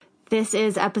This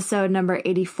is episode number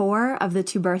 84 of the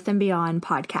To Birth and Beyond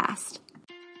podcast.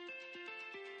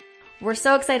 We're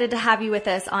so excited to have you with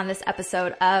us on this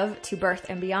episode of To Birth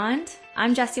and Beyond.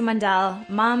 I'm Jessie Mundell,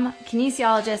 mom,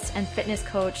 kinesiologist, and fitness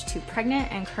coach to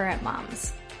pregnant and current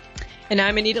moms. And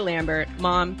I'm Anita Lambert,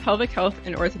 mom, pelvic health,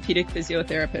 and orthopedic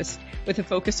physiotherapist with a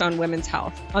focus on women's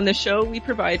health. On the show, we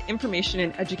provide information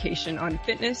and education on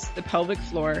fitness, the pelvic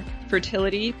floor,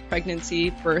 fertility,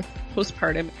 pregnancy, birth,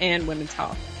 postpartum, and women's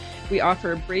health. We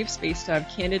offer a brave space to have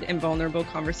candid and vulnerable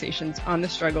conversations on the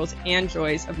struggles and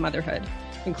joys of motherhood,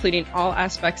 including all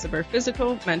aspects of our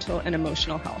physical, mental, and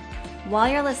emotional health. While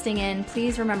you're listening in,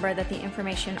 please remember that the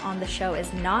information on the show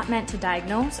is not meant to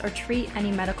diagnose or treat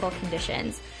any medical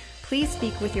conditions. Please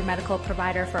speak with your medical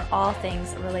provider for all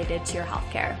things related to your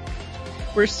healthcare.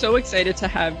 We're so excited to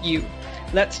have you.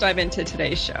 Let's dive into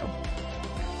today's show.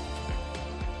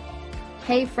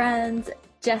 Hey friends,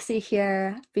 Jessie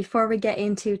here. Before we get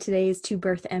into today's To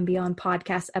Birth and Beyond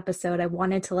podcast episode, I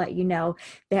wanted to let you know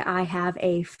that I have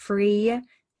a free,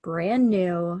 brand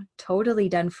new, totally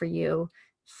done for you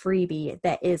freebie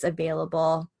that is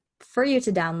available for you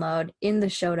to download in the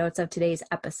show notes of today's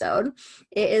episode.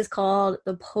 It is called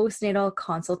the Postnatal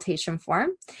Consultation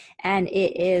Form, and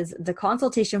it is the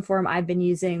consultation form I've been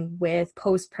using with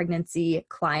post-pregnancy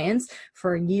clients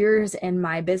for years in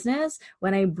my business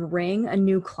when I bring a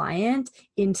new client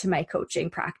into my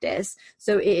coaching practice.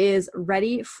 So it is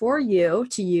ready for you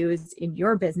to use in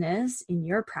your business, in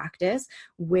your practice,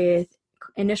 with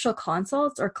initial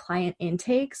consults or client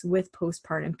intakes with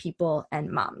postpartum people and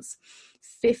moms.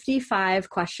 55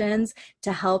 questions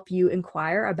to help you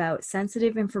inquire about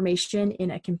sensitive information in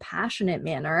a compassionate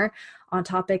manner on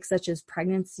topics such as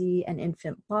pregnancy and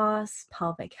infant loss,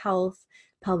 pelvic health,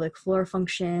 pelvic floor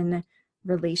function,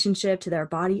 relationship to their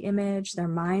body image, their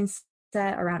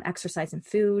mindset around exercise and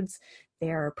foods,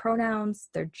 their pronouns,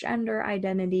 their gender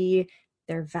identity,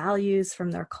 their values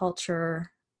from their culture,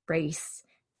 race,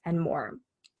 and more.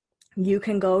 You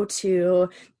can go to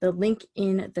the link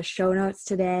in the show notes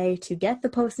today to get the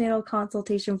postnatal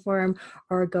consultation form,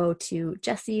 or go to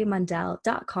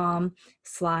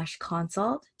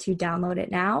jessiemundell.com/consult to download it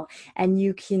now. And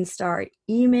you can start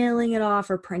emailing it off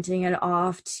or printing it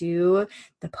off to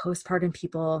the postpartum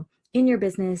people in your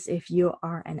business if you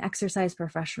are an exercise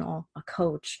professional, a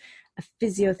coach, a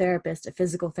physiotherapist, a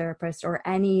physical therapist, or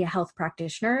any health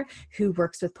practitioner who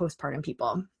works with postpartum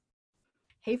people.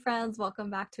 Hey friends, welcome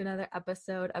back to another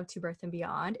episode of To Birth and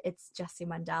Beyond. It's Jessie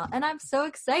Mundell, and I'm so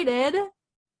excited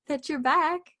that you're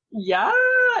back. Yeah,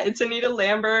 it's Anita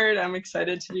Lambert. I'm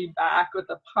excited to be back with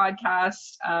the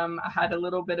podcast. I had a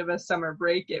little bit of a summer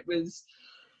break. It was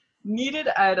needed.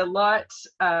 I had a lot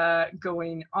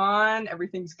going on.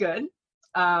 Everything's good.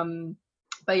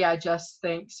 But yeah, Jess,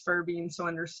 thanks for being so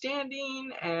understanding,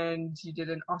 and you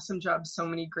did an awesome job. So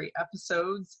many great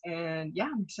episodes, and yeah,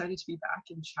 I'm excited to be back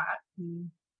and chat and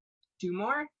do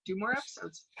more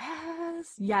episodes.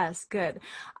 Yes, good.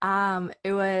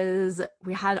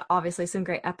 We had obviously some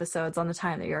great episodes on the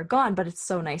time that you're gone, but it's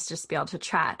so nice just to be able to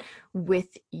chat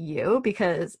with you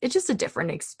because it's just a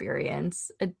different experience,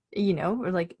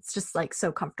 it's just like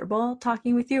so comfortable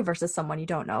talking with you versus someone you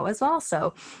don't know as well.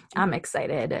 So I'm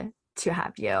excited to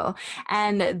have you.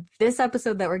 And this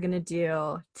episode that we're going to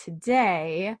do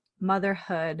today,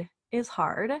 motherhood is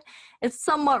hard. It's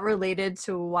somewhat related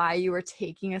to why you were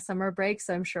taking a summer break,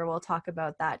 so I'm sure we'll talk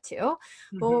about that too.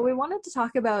 Mm-hmm. But what we wanted to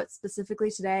talk about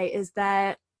specifically today is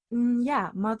that,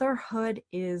 motherhood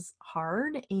is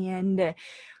hard, and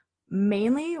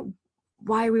mainly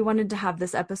why we wanted to have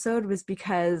this episode was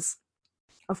because,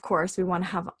 of course, we want to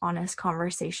have honest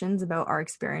conversations about our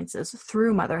experiences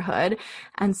through motherhood.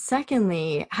 And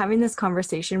secondly, having this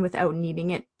conversation without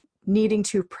needing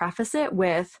to preface it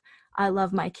with, I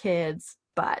love my kids,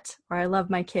 or I love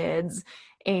my kids,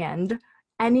 and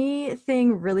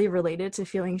anything really related to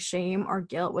feeling shame or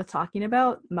guilt with talking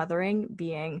about mothering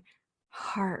being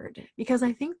hard. Because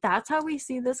I think that's how we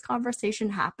see this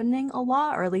conversation happening a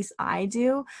lot, or at least I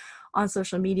do, on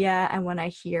social media. And when I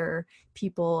hear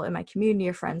people in my community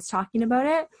or friends talking about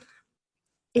it,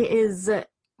 it is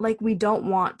like we don't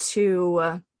want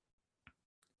to,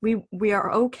 we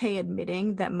are okay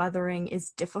admitting that mothering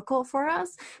is difficult for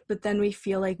us, but then we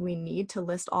feel like we need to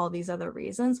list all these other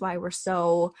reasons why we're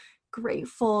so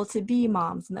grateful to be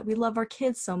moms and that we love our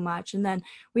kids so much, and then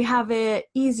we have it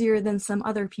easier than some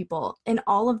other people. And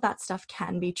all of that stuff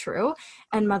can be true,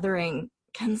 and mothering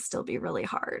can still be really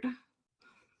hard.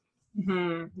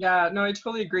 Mm-hmm. Yeah, no, I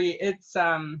totally agree. It's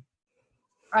I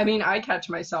catch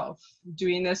myself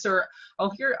doing this, or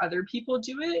I'll hear other people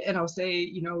do it and I'll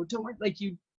say, don't worry,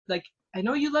 I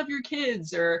know you love your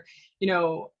kids, or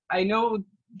I know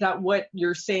that what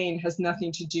you're saying has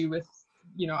nothing to do with,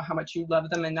 you know, how much you love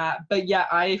them and that. But yeah,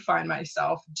 I find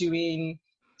myself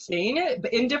saying it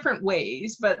but in different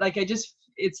ways, but like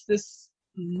it's this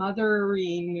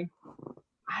mothering,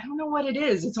 I don't know what it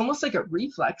is. It's almost like a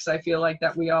reflex, I feel like,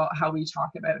 that how we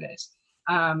talk about it.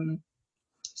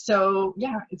 So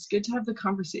yeah, it's good to have the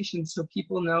conversation so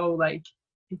people know, like,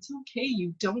 it's okay.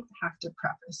 You don't have to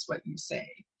preface what you say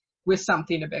with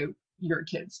something about your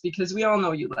kids, because we all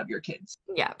know you love your kids.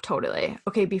 Yeah, totally.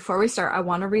 Okay, before we start, I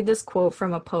want to read this quote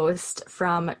from a post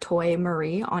from Toy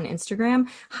Marie on Instagram.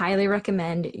 Highly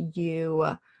recommend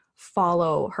you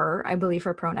follow her. I believe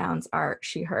her pronouns are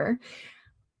she, her.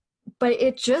 But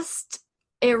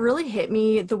it really hit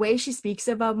me. The way she speaks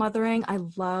about mothering, I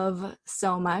love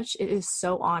so much. It is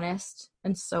so honest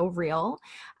and so real.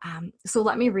 So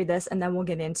let me read this and then we'll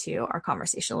get into our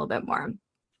conversation a little bit more.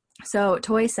 So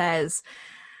Toy says,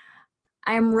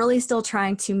 I am really still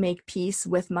trying to make peace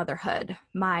with motherhood,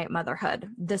 my motherhood,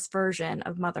 this version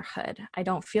of motherhood. I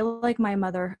don't feel like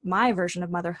my version of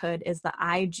motherhood is the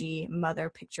IG mother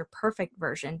picture perfect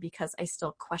version because I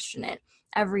still question it.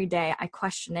 Every day I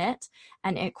question it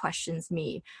and it questions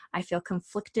me. I feel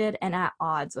conflicted and at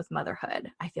odds with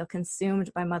motherhood. I feel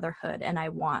consumed by motherhood and I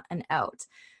want an out.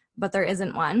 But there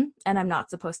isn't one, and I'm not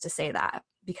supposed to say that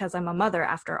because I'm a mother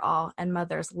after all, and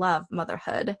mothers love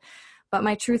motherhood. But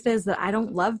my truth is that I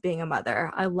don't love being a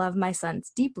mother. I love my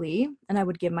sons deeply, and I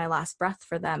would give my last breath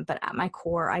for them, but at my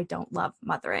core, I don't love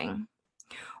mothering.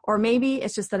 Or maybe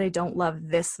it's just that I don't love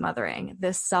this mothering,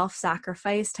 this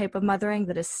self-sacrifice type of mothering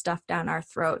that is stuffed down our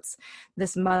throats,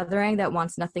 this mothering that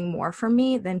wants nothing more from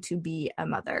me than to be a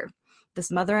mother,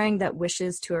 this mothering that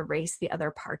wishes to erase the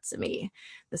other parts of me,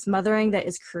 this mothering that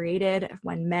is created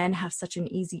when men have such an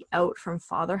easy out from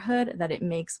fatherhood that it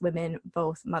makes women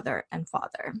both mother and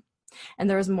father. And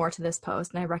there is more to this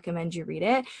post, and I recommend you read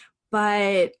it.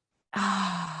 But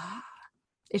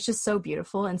it's just so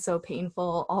beautiful and so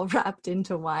painful, all wrapped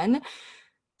into one.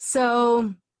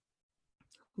 So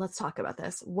let's talk about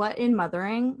this. What in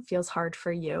mothering feels hard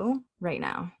for you right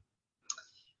now?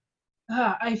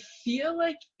 I feel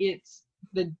like it's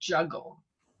the juggle.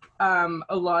 A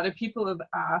lot of people have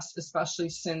asked, especially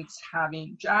since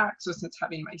having Jack, so since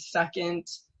having my second,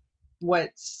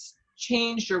 what's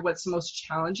changed or what's most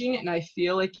challenging, and I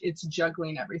feel like it's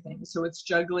juggling everything. So it's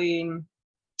juggling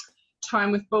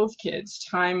time with both kids,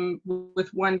 time with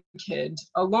one kid,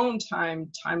 alone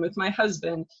time, time with my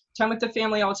husband, time with the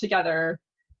family all together,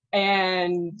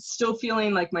 and still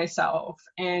feeling like myself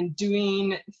and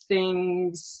doing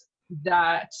things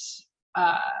that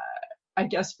I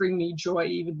guess bring me joy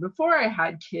even before I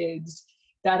had kids,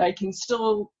 that I can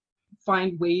still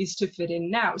find ways to fit in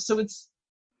now. So it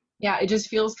just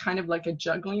feels kind of like a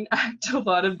juggling act a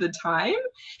lot of the time.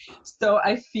 So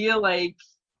I feel like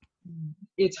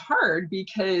it's hard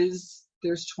because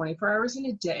there's 24 hours in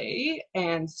a day,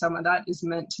 and some of that is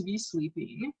meant to be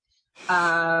sleeping.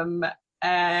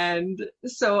 And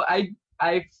so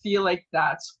I feel like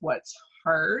that's what's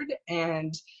hard.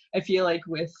 And I feel like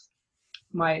with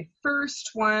my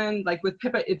first one, like with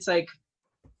Pippa, it's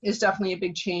definitely a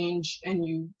big change, and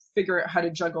you figure out how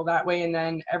to juggle that way. And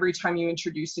then every time you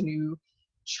introduce a new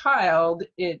child,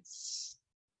 it's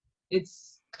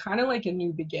kind of like a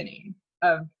new beginning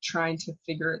of trying to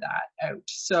figure that out.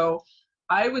 So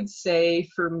I would say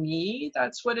for me,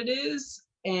 that's what it is.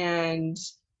 And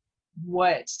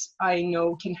what I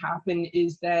know can happen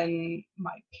is then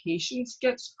my patience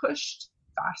gets pushed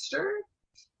faster.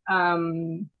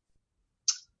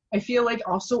 I feel like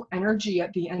also energy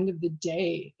at the end of the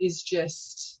day is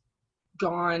just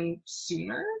gone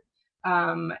sooner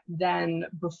than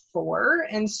before.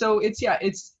 And so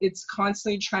it's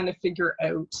constantly trying to figure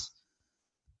out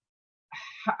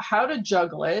how to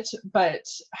juggle it, but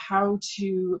how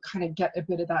to kind of get a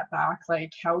bit of that back.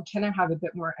 Like, how can I have a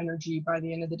bit more energy by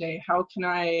the end of the day? How can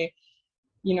I,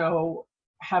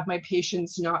 have my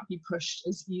patience not be pushed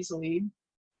as easily?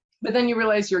 But then you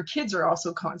realize your kids are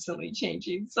also constantly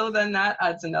changing. So then that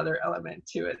adds another element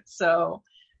to it. So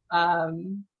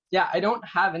I don't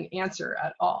have an answer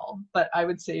at all, but I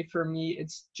would say for me,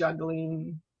 it's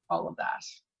juggling all of that.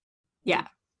 Yeah.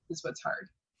 Is what's hard.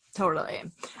 Totally.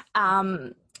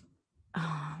 Oh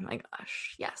my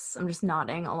gosh. Yes. I'm just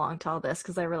nodding along to all this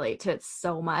because I relate to it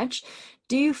so much.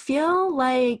 Do you feel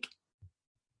like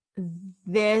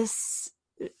this,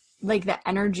 like the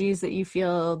energies that you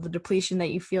feel, the depletion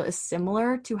that you feel is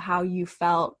similar to how you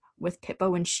felt with Pippa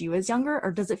when she was younger,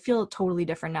 or does it feel totally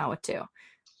different now with two?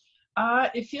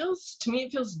 To me,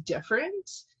 it feels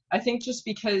different. I think just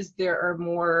because there are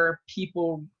more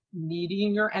people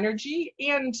needing your energy,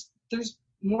 and there's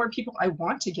more people I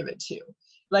want to give it to.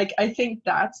 Like, I think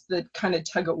that's the kind of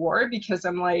tug of war, because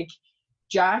I'm like,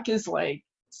 Jack is like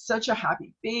such a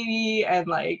happy baby, and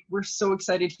like we're so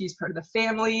excited he's part of the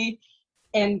family,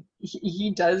 and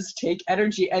he does take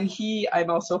energy, and I'm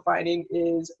also finding,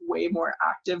 is way more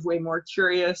active, way more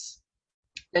curious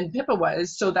than Pippa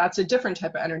was. So that's a different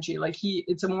type of energy. Like,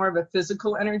 it's a more of a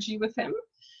physical energy with him.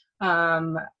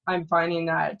 I'm finding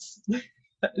that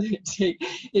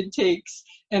it takes,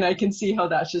 and I can see how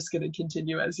that's just going to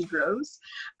continue as he grows.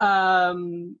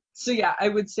 So yeah, I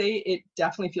would say it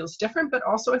definitely feels different, but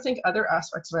also I think other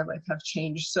aspects of my life have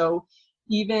changed. So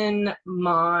even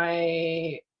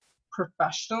my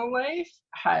professional life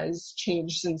has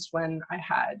changed since when I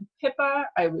had Pippa.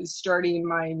 I was starting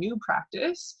my new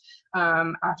practice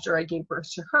after I gave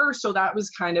birth to her. So that was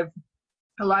kind of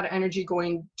a lot of energy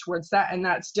going towards that. And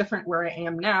that's different where I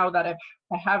am now, that I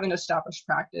have an established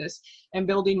practice and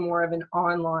building more of an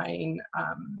online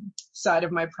side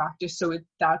of my practice. So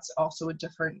that's also a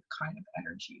different kind of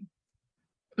energy.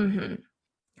 Mm-hmm.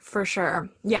 For sure.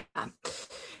 Yeah.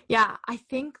 Yeah. I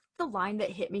think the line that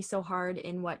hit me so hard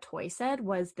in what Toy said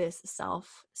was this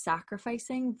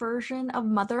self-sacrificing version of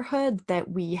motherhood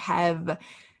that we have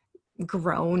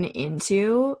grown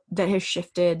into, that has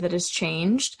shifted, that has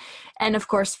changed. And of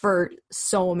course, for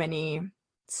so many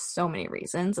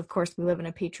reasons. Of course, we live in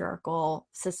a patriarchal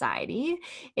society,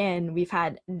 and we've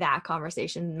had that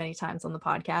conversation many times on the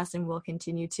podcast, and we'll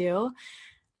continue to.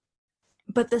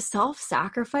 But the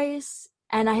self-sacrifice,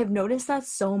 and I have noticed that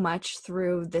so much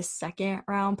through this second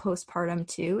round postpartum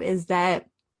too, is that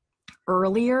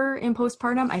earlier in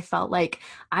postpartum, I felt like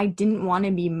I didn't want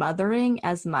to be mothering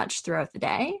as much throughout the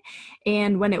day.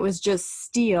 And when it was just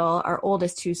Steele, our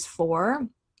oldest, who's 4,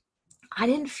 I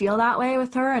didn't feel that way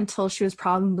with her until she was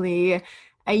probably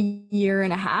a year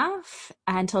and a half,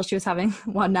 until she was having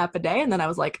one nap a day. And then I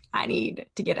was like, I need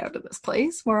to get out of this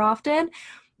place more often.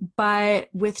 But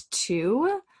with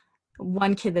 2,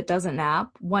 one kid that doesn't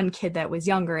nap, one kid that was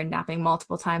younger and napping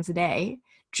multiple times a day,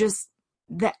 just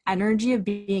the energy of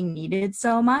being needed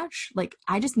so much. Like,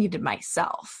 I just needed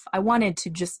myself. I wanted to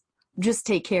just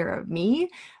take care of me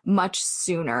much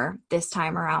sooner this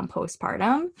time around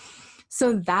postpartum.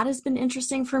 So that has been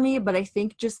interesting for me. But I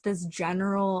think just this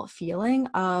general feeling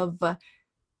of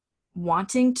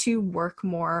wanting to work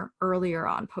more earlier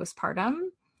on postpartum,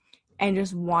 and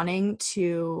just wanting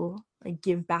to like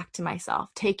give back to myself,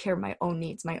 take care of my own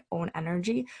needs, my own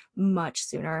energy much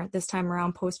sooner this time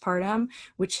around postpartum,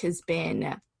 which has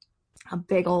been a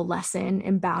big old lesson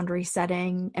in boundary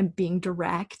setting and being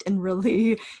direct and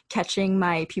really catching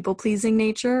my people pleasing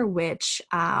nature, which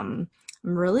I'm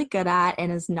really good at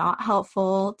and is not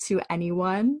helpful to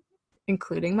anyone,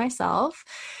 including myself.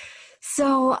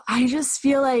 So I just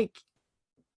feel like,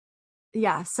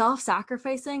 yeah,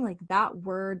 self-sacrificing, like that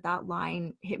word, that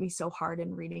line hit me so hard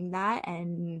in reading that,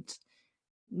 and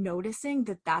noticing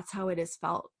that that's how it has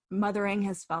felt. Mothering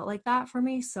has felt like that for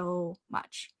me so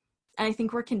much. And I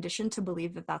think we're conditioned to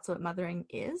believe that that's what mothering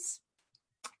is.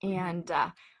 And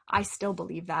I still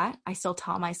believe that. I still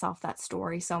tell myself that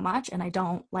story so much, and I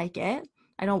don't like it.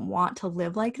 I don't want to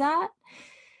live like that.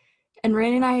 And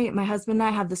Randy and I, my husband and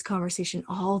I, have this conversation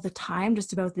all the time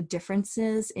just about the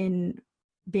differences in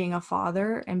being a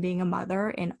father and being a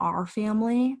mother in our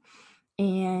family.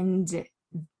 And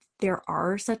there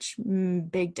are such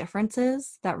big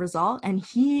differences that result. And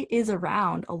he is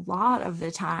around a lot of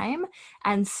the time,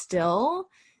 and still,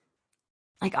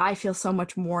 like, I feel so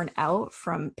much worn out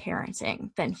from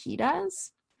parenting than he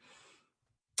does.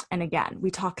 And again,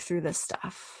 we talk through this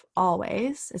stuff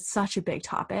always. It's such a big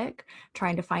topic,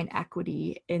 trying to find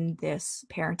equity in this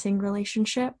parenting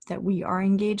relationship that we are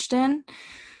engaged in.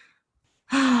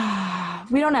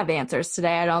 We don't have answers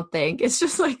today, I don't think. It's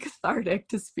just like cathartic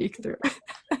to speak through.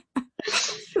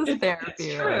 Therapy,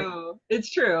 it's true. Right?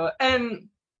 It's true. And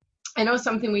I know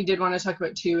something we did want to talk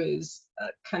about too is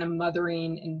kind of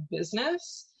mothering in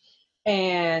business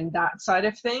and that side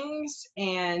of things.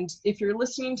 And if you're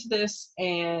listening to this,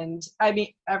 and I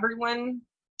mean, everyone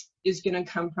is going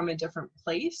to come from a different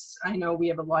place. I know we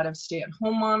have a lot of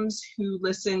stay-at-home moms who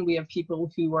listen. We have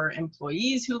people who are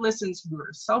employees who listen, who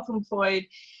are self-employed.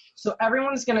 So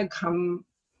everyone's going to come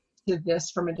to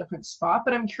this from a different spot.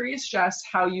 But I'm curious, Jess,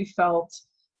 how you felt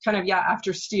kind of,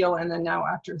 after Steele and then now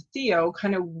after Theo,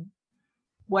 kind of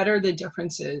what are the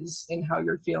differences in how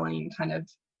you're feeling, kind of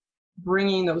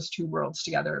bringing those two worlds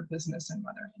together, business and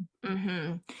mothering?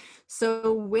 Mm-hmm.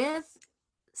 So with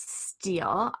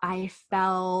Steele, I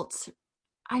felt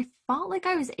like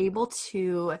I was able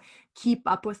to keep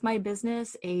up with my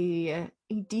business a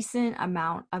decent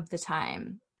amount of the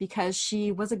time. because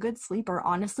she was a good sleeper.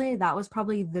 Honestly, that was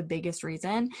probably the biggest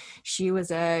reason. She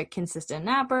was a consistent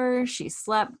napper. She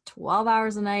slept 12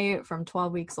 hours a night from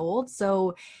 12 weeks old.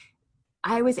 So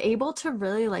I was able to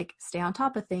really like stay on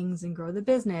top of things and grow the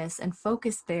business and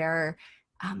focus there,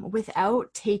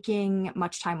 without taking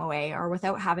much time away or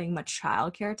without having much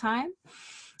childcare time.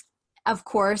 Of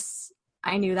course,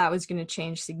 I knew that was going to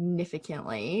change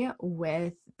significantly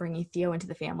with bringing Theo into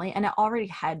the family. And it already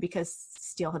had, because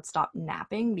Steele had stopped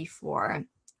napping before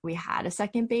we had a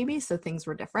second baby. So things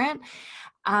were different.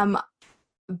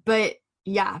 But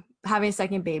yeah, having a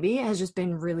second baby has just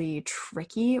been really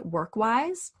tricky work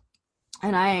wise.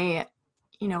 And I,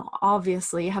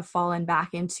 obviously have fallen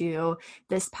back into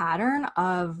this pattern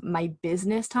of my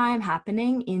business time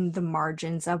happening in the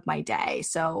margins of my day.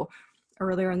 So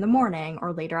earlier in the morning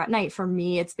or later at night. For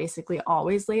me, it's basically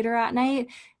always later at night,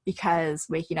 because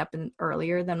waking up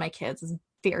earlier than my kids is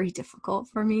very difficult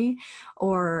for me,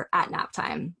 or at nap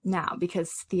time now,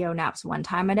 because Theo naps one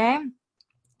time a day.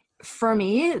 For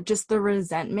me, just the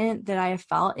resentment that I have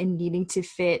felt in needing to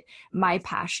fit my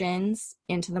passions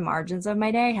into the margins of my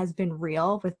day has been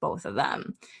real with both of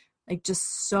them. Like,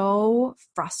 just so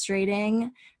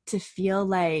frustrating to feel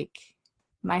like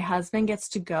my husband gets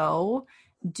to go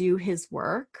do his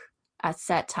work at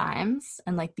set times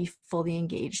and like be fully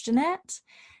engaged in it.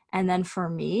 And then for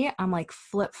me, I'm like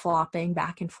flip-flopping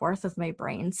back and forth with my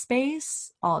brain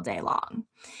space all day long.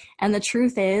 And the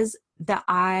truth is that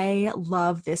I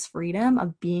love this freedom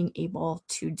of being able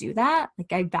to do that.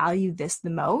 Like, I value this the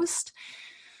most.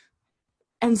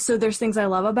 And so there's things I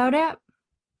love about it,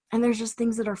 and there's just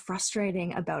things that are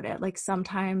frustrating about it. Like,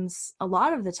 sometimes, a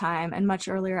lot of the time, and much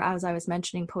earlier, as I was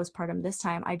mentioning postpartum this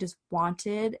time, I just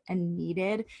wanted and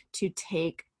needed to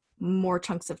take more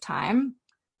chunks of time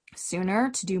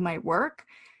sooner to do my work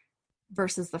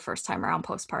versus the first time around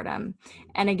postpartum.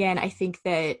 And again, I think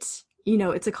that,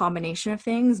 it's a combination of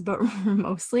things, but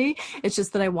mostly it's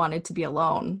just that I wanted to be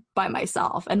alone by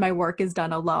myself, and my work is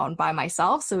done alone by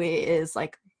myself. So it is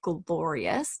like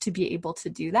glorious to be able to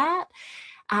do that.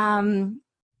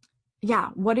 Yeah.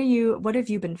 What have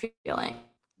you been feeling?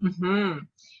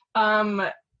 Mm-hmm.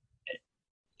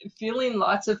 Feeling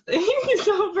lots of things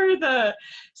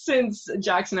since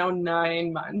Jack's now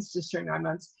 9 months, just turned 9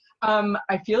 months.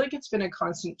 I feel like it's been a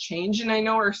constant change, and I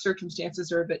know our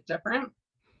circumstances are a bit different,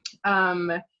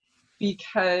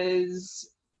 because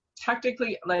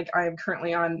technically, like, I am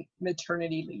currently on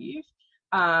maternity leave,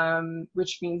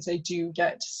 which means I do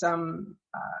get some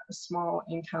small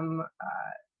income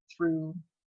through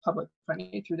public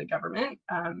funding through the government,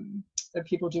 that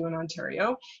people do in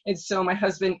Ontario. And so my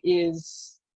husband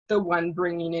is the one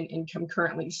bringing in income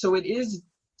currently. So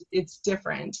it's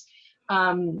different.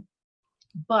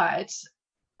 But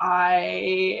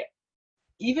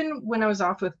even when I was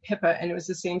off with Pippa and it was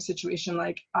the same situation,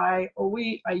 like, I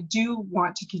do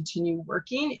want to continue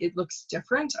working. It looks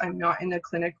different. I'm not in the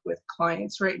clinic with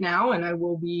clients right now, and I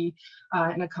will be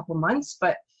in a couple months.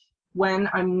 But when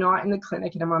I'm not in the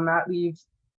clinic and I'm on mat leave,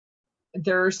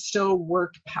 there are still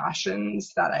work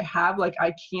passions that I have. Like,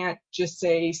 I can't just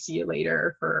say see you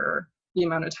later for the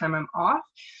amount of time I'm off.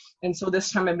 And so this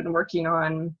time I've been working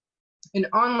on an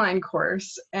online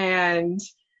course, and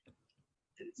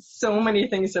so many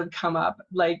things have come up,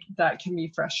 like, that can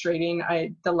be frustrating.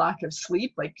 The lack of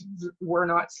sleep, like, we're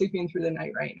not sleeping through the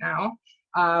night right now.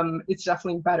 It's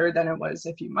definitely better than it was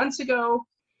a few months ago.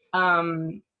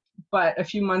 But a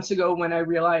few months ago, when I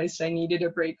realized I needed a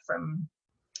break from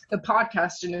the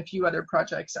podcast and a few other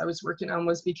projects I was working on,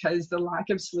 was because the lack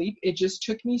of sleep, it just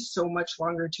took me so much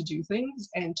longer to do things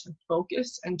and to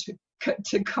focus and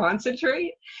to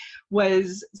concentrate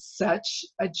was such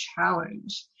a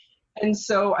challenge. And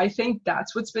so I think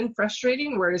that's what's been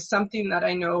frustrating, whereas something that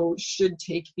I know should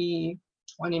take me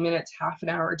 20 minutes, half an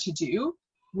hour to do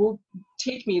will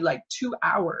take me like 2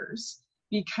 hours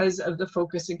because of the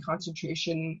focus and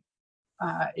concentration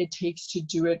it takes to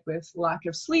do it with lack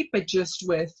of sleep, but just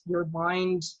with your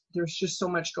mind, there's just so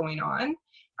much going on.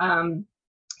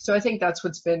 So I think that's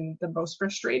what's been the most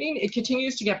frustrating. It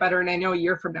continues to get better, and I know a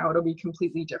year from now it'll be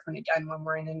completely different again when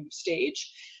we're in a new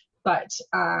stage. But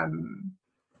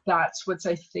that's what's,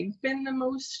 I think, been the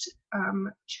most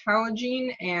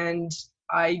challenging. And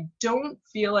I don't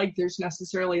feel like there's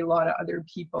necessarily a lot of other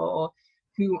people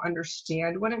who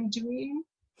understand what I'm doing.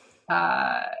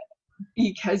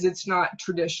 Because it's not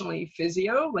traditionally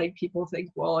physio. Like, people think,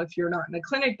 well, if you're not in the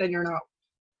clinic, then you're not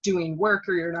doing work,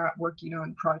 or you're not working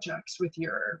on projects with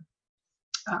your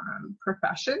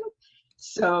profession.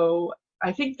 So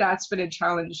I think that's been a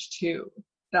challenge too,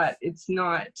 that it's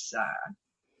not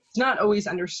always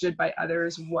understood by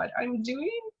others what I'm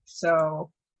doing.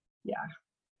 So yeah.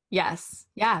 Yes.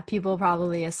 Yeah. People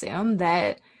probably assume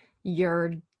that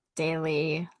your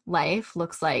daily life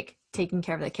looks like taking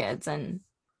care of the kids and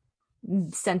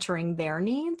centering their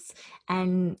needs.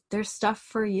 And there's stuff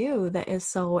for you that is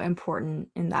so important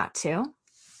in that too.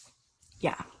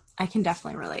 Yeah, I can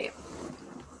definitely relate.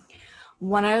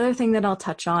 One other thing that I'll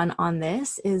touch on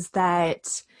this is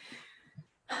that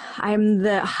I'm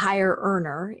the higher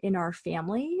earner in our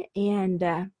family, and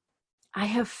I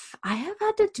have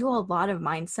had to do a lot of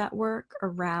mindset work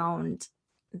around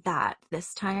that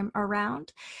this time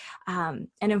around. And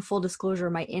in full disclosure,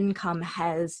 my income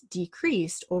has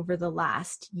decreased over the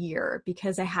last year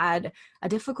because I had a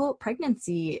difficult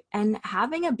pregnancy, and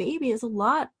having a baby is a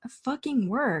lot of fucking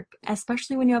work,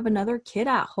 especially when you have another kid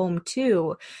at home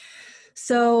too.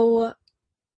 So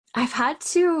I've had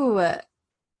to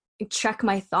check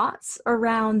my thoughts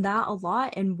around that a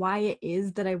lot, and why it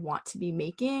is that I want to be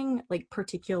making like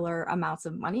particular amounts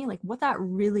of money, like what that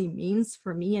really means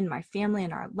for me and my family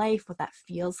and our life, what that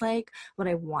feels like, what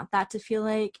I want that to feel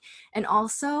like. And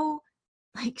also,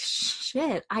 like,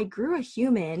 shit, I grew a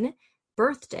human,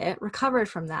 birthed it, recovered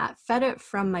from that, fed it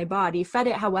from my body, fed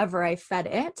it however I fed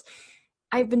it.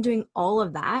 I've been doing all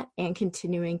of that and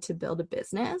continuing to build a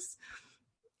business.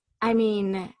 I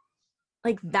mean,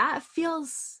 like that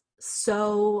feels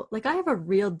so like I have a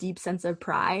real deep sense of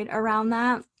pride around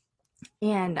that.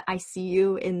 And I see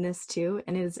you in this too,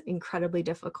 and it is incredibly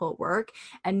difficult work.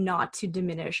 And not to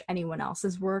diminish anyone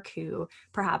else's work who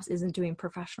perhaps isn't doing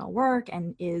professional work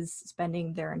and is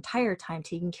spending their entire time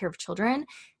taking care of children.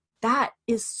 That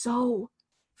is so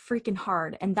freaking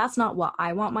hard. And that's not what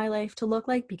I want my life to look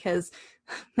like, because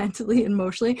mentally and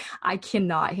emotionally, I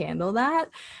cannot handle that.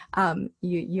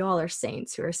 You all are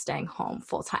saints who are staying home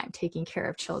full time, taking care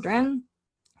of children.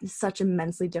 It's such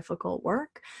immensely difficult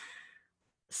work.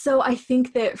 So I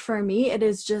think that for me, it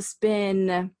has just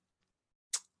been,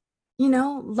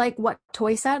 like what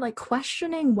Toy said, like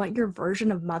questioning what your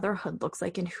version of motherhood looks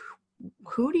like, and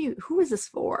who is this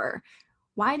for?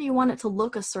 Why do you want it to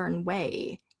look a certain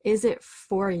way? Is it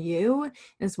for you?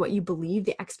 Is what you believe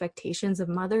the expectations of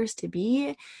mothers to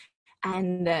be?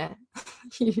 And I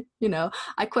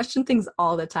question things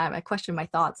all the time. I question my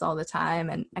thoughts all the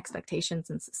time, and expectations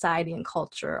in society and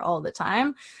culture all the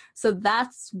time. So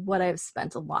that's what I've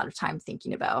spent a lot of time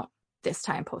thinking about this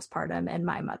time postpartum and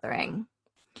my mothering.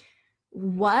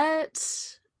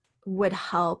 What would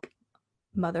help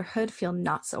motherhood feel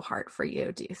not so hard for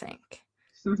you, do you think?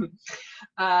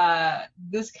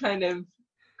 This kind of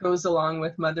goes along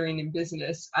with mothering in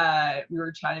business. We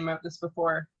were chatting about this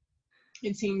before.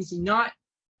 It seems not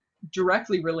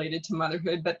directly related to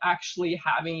motherhood, but actually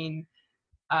having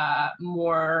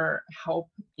more help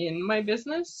in my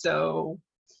business. So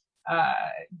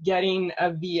getting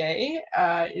a VA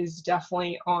is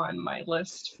definitely on my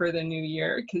list for the new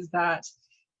year, because that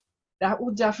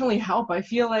will definitely help. I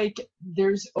feel like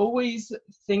there's always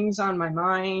things on my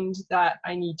mind that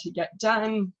I need to get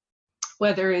done,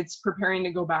 whether it's preparing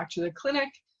to go back to the clinic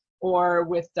or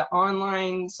with the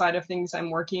online side of things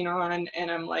I'm working on.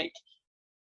 And I'm like,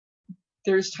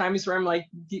 there's times where I'm like,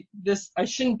 this, I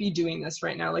shouldn't be doing this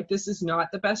right now. Like, this is not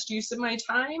the best use of my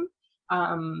time.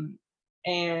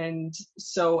 And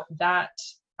so that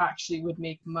actually would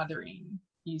make mothering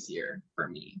easier for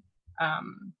me.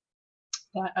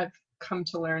 That I've come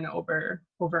to learn over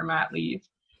mat leave.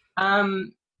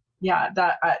 Yeah,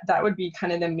 that would be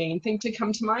kind of the main thing to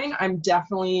come to mind. I'm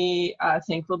definitely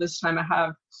thankful this time I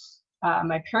have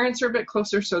my parents are a bit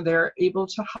closer, so they're able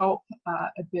to help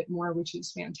a bit more, which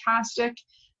is fantastic.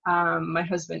 My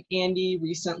husband Andy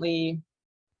recently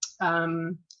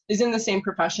is in the same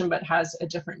profession but has a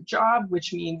different job,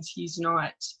 which means he's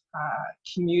not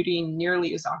commuting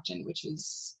nearly as often, which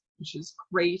is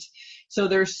great. So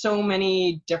there's so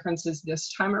many differences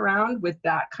this time around with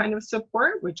that kind of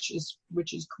support, which is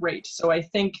great. So I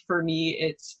think for me,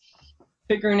 it's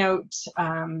figuring out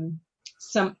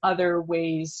some other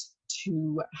ways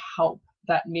to help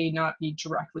that may not be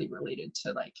directly related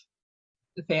to like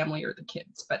the family or the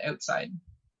kids, but outside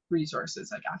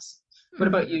resources, I guess. What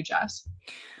about you, Jess?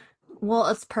 Well,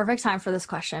 it's perfect time for this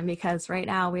question, because right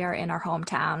now we are in our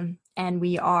hometown and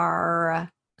we are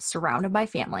surrounded by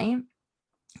family.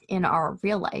 In our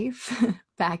real life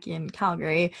back in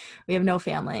Calgary, we have no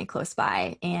family close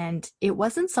by. And it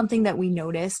wasn't something that we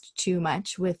noticed too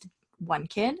much with one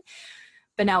kid.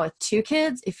 But now with two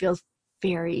kids, it feels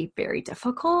very, very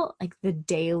difficult. Like the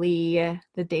daily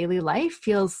life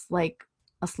feels like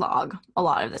a slog a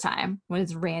lot of the time, when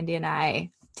it's Randy and I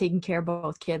taking care of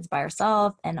both kids by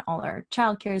ourselves, and all our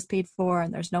childcare is paid for,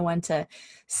 and there's no one to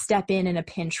step in a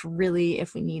pinch really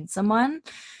if we need someone.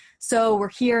 So we're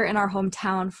here in our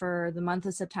hometown for the month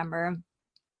of September.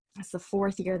 It's the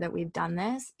 4th year that we've done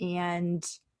this, and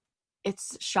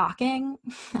it's shocking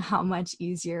how much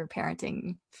easier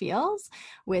parenting feels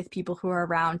with people who are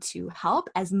around to help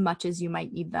as much as you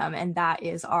might need them. And that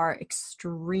is our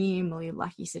extremely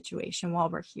lucky situation while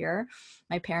we're here.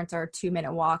 My parents are a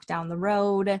 2-minute walk down the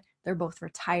road. They're both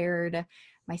retired.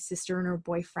 My sister and her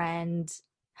boyfriend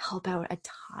help out a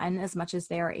ton as much as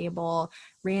they are able.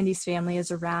 Randy's family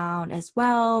is around as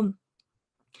well.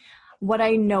 What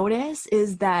I notice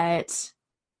is that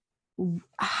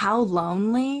how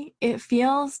lonely it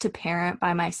feels to parent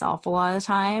by myself a lot of the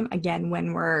time. Again,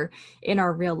 when we're in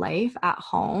our real life at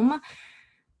home,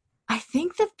 I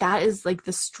think that is like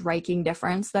the striking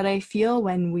difference that I feel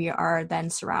when we are then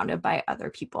surrounded by other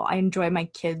people. I enjoy my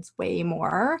kids way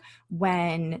more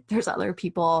when there's other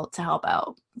people to help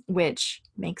out, which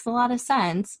makes a lot of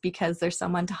sense because there's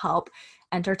someone to help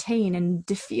entertain and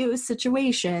diffuse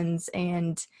situations,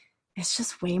 and it's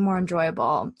just way more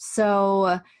enjoyable.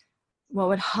 So what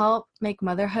would help make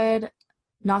motherhood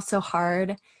not so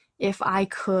hard if I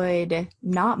could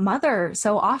not mother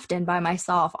so often by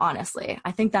myself, honestly.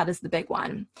 I think that is the big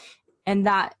one. And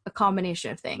that a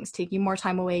combination of things, taking more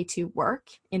time away to work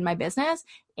in my business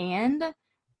and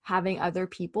having other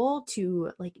people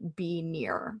to like be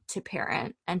near to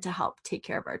parent and to help take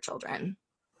care of our children.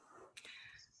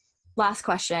 Last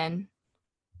question.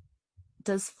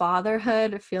 Does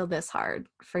fatherhood feel this hard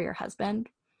for your husband?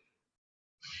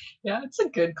 Yeah, it's a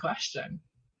good question.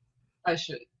 I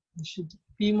should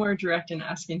be more direct in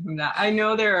asking him that. I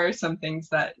know there are some things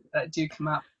that do come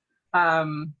up. I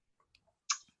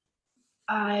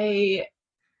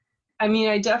mean,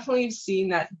 I definitely have seen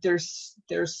that there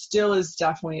still is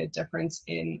definitely a difference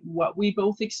in what we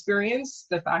both experience.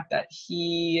 The fact that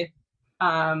he,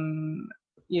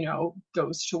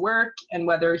 goes to work, and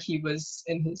whether he was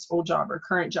in his old job or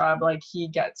current job, like he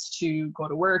gets to go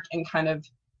to work and kind of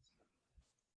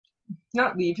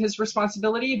not leave his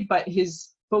responsibility, but his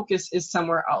focus is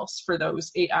somewhere else for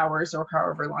those 8 hours or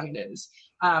however long it is,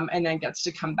 and then gets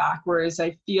to come back. Whereas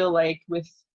I feel like with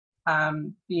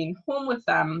being home with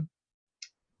them,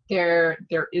 there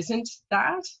isn't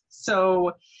that.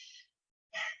 So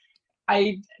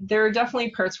there are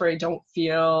definitely parts where I don't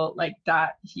feel like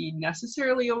that he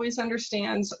necessarily always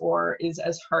understands or is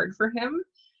as hard for him.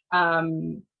 I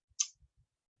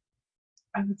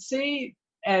would say,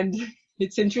 and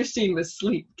it's interesting with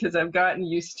sleep because I've gotten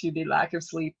used to the lack of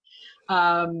sleep.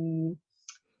 And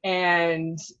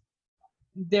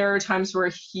there are times where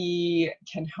he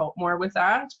can help more with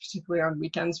that, particularly on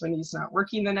weekends when he's not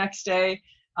working the next day.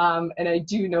 And I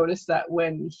do notice that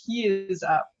when he is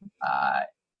up,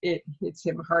 it hits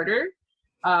him harder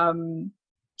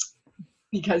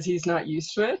because he's not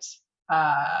used to it.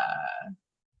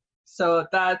 So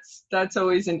that's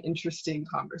always an interesting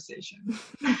conversation.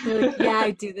 Yeah,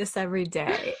 I do this every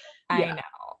day. Yeah.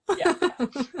 I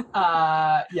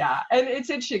know. Yeah. And it's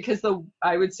interesting because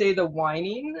I would say the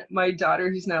whining, my daughter,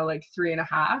 who's now like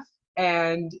 3.5,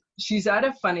 and she's at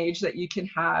a fun age that you can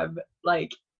have,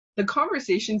 like, the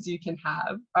conversations you can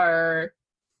have are,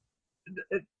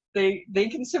 they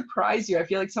can surprise you. I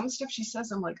feel like some stuff she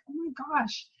says, I'm like, oh my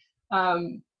gosh,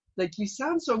 like you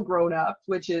sound so grown up,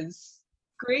 which is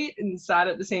great and sad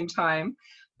at the same time.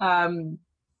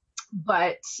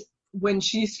 But when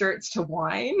she starts to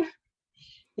whine,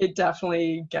 it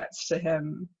definitely gets to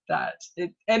him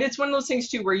and it's one of those things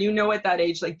too, where, at that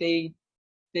age, like they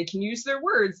can use their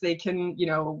words. They can,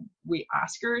 we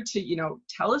ask her to,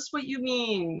 tell us what you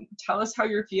mean, tell us how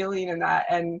you're feeling and that.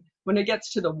 And when it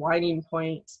gets to the whining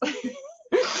point,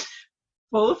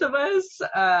 both of us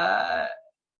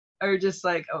are just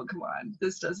like, oh, come on,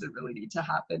 this doesn't really need to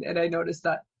happen. And I noticed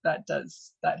that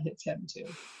hits him too.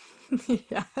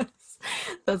 Yes,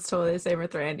 that's totally the same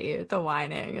with Randy. The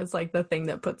whining is like the thing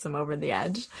that puts him over the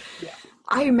edge. Yeah.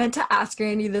 I meant to ask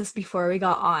Randy this before we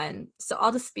got on, so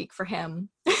I'll just speak for him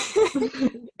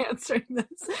answering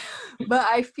this. But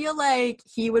I feel like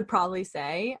he would probably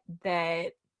say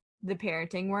that the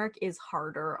parenting work is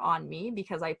harder on me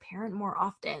because I parent more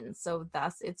often. So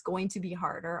thus it's going to be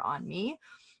harder on me.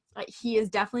 He has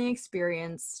definitely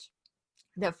experienced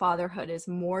that fatherhood is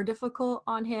more difficult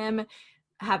on him,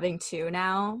 having 2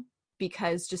 now,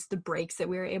 because just the breaks that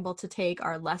we were able to take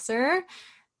are lesser.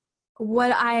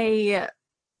 What I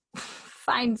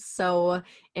find so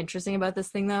interesting about this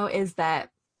thing, though, is that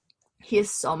he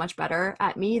is so much better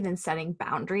at me than setting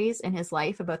boundaries in his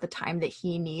life about the time that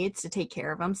he needs to take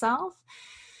care of himself.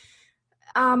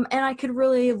 And I could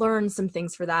really learn some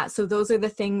things for that. So those are the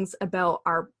things about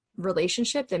our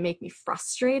relationship that make me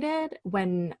frustrated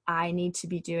when I need to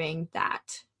be doing that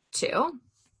too.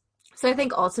 So I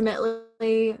think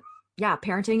ultimately, yeah,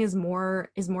 parenting is more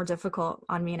difficult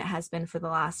on me, and it has been for the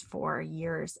last 4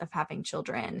 years of having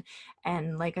children.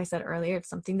 And like I said earlier, it's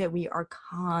something that we are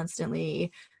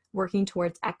constantly working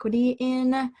towards equity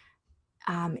in.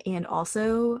 And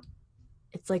also,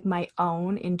 it's like my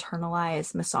own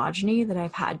internalized misogyny that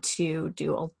I've had to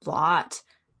do a lot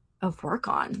of work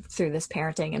on through this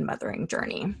parenting and mothering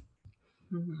journey.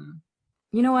 Mm-hmm.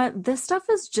 You know what? This stuff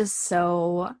is just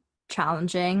so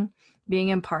challenging. Being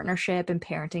in partnership and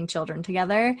parenting children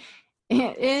together,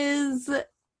 it is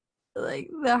like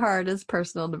the hardest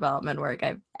personal development work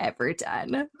I've ever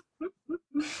done.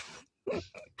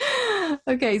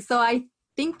 Okay, so I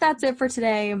think that's it for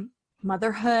today.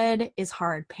 Motherhood is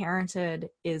hard, parenthood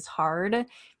is hard.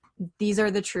 These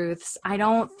are the truths. I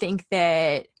don't think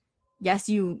that, yes,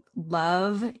 you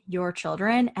love your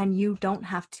children and you don't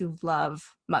have to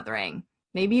love mothering.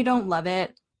 Maybe you don't love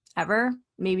it ever.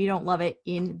 Maybe you don't love it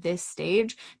in this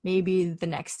stage. Maybe the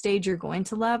next stage you're going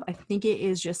to love. I think it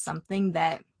is just something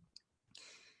that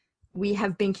we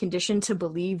have been conditioned to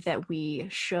believe that we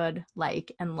should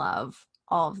like and love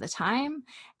all of the time,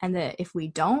 and that if we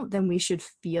don't, then we should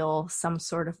feel some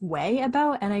sort of way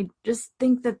about. And I just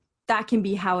think that that can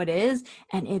be how it is,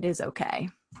 and it is okay.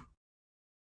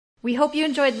 We hope you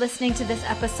enjoyed listening to this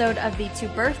episode of the To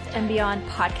Birth and Beyond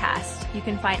podcast. You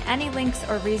can find any links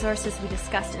or resources we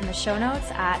discussed in the show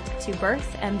notes at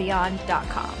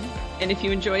tobirthandbeyond.com. And if you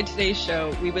enjoyed today's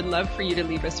show, we would love for you to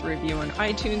leave us a review on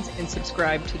iTunes and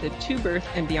subscribe to the To Birth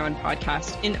and Beyond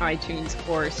podcast in iTunes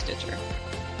or Stitcher.